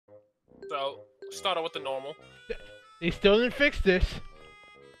So, start out with the normal. They still didn't fix this.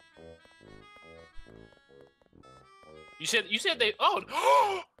 You said they.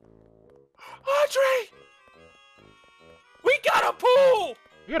 Oh, Andre! We got a pool!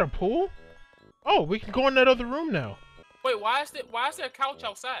 We got a pool? Oh, we can go in that other room now. Wait, why is there a couch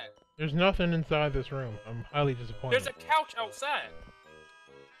outside? There's nothing inside this room. I'm highly disappointed. There's a couch outside.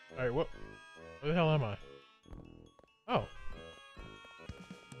 Alright, where the hell am I? Oh.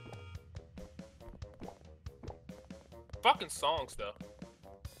 Fucking songs, though.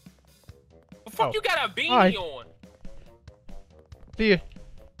 The fuck Oh. you got a beanie Hi. on? See ya.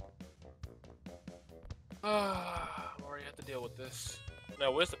 Already have to deal with this.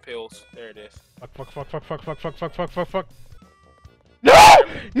 No, where's the pills? There it is. Fuck. No!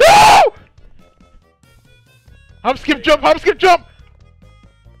 No! Hop, skip, jump!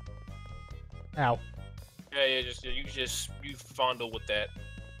 Ow. Yeah, you fondle with that.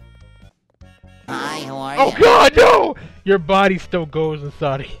 Hi, how are Oh you? god, no! Your body still goes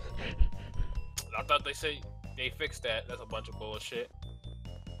inside. I thought they said they fixed that. That's a bunch of bullshit.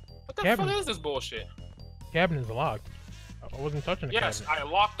 What the Cabinet. fuck is this bullshit? Cabinet's locked. I wasn't touching the Yes, cabinet. I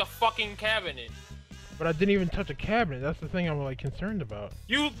locked the fucking cabinet. But I didn't even touch a cabinet. That's the thing I'm like concerned about.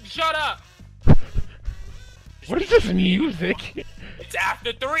 You shut up! What is this music? It's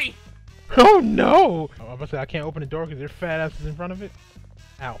after 3! Oh no! I'm about to say I can't open the door because there's fat asses in front of it.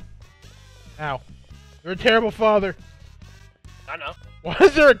 Ow. Ow. You're a terrible father. I know. Why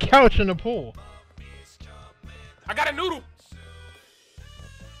is there a couch in the pool? I got a noodle!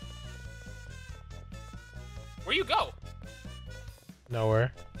 Where you go?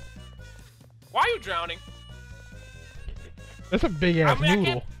 Nowhere. Why are you drowning? That's a big ass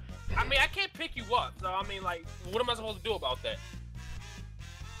noodle. I can't pick you up. So, I mean, like, what am I supposed to do about that?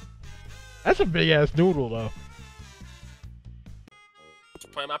 That's a big ass noodle though.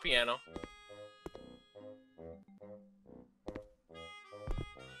 Just playing my piano.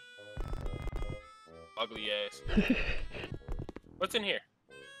 Ugly ass. What's in here?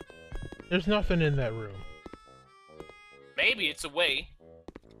 There's nothing in that room. Maybe it's a way.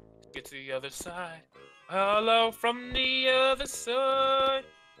 Get to the other side. Hello from the other side.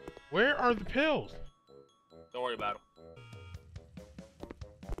 Where are the pills? Don't worry about them.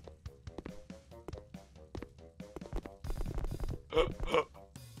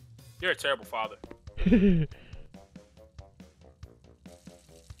 You're a terrible father.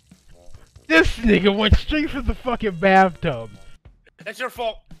 This nigga went straight for the fucking bathtub. That's your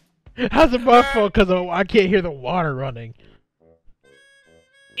fault. How's it my fault? Cause I can't hear the water running.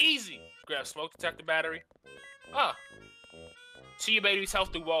 Easy. Grab smoke detector battery. Ah. See your baby's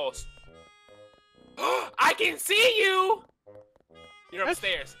health through walls. I can see you. You're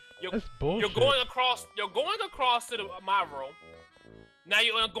upstairs. That's bullshit. You're going across. You're going across to my room. Now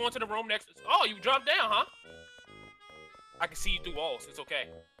you're going to the room next. Oh, you dropped down, huh? I can see you through walls. It's okay.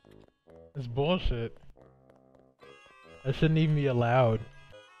 That's bullshit. That shouldn't even be allowed.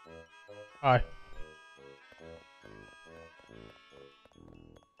 Hi.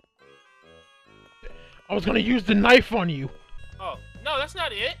 I was gonna use the knife on you. Oh, no, that's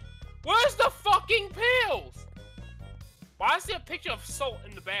not it. Where's the fucking pills? Why is there a picture of salt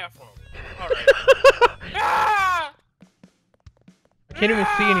in the bathroom? Alright. Ah! I can't even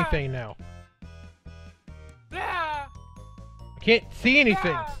see anything now. Ah! I can't see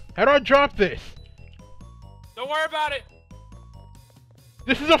anything. Ah! How do I drop this? Don't worry about it.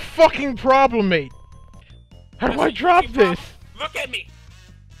 This is a fucking problem, mate. How do This I is a drop fucking this? problem. Look at me.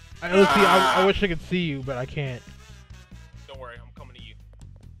 Let's see, I wish I could see you, but I can't. Don't worry, I'm coming to you.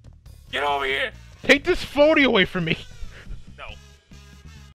 Get over here. Take this floaty away from me.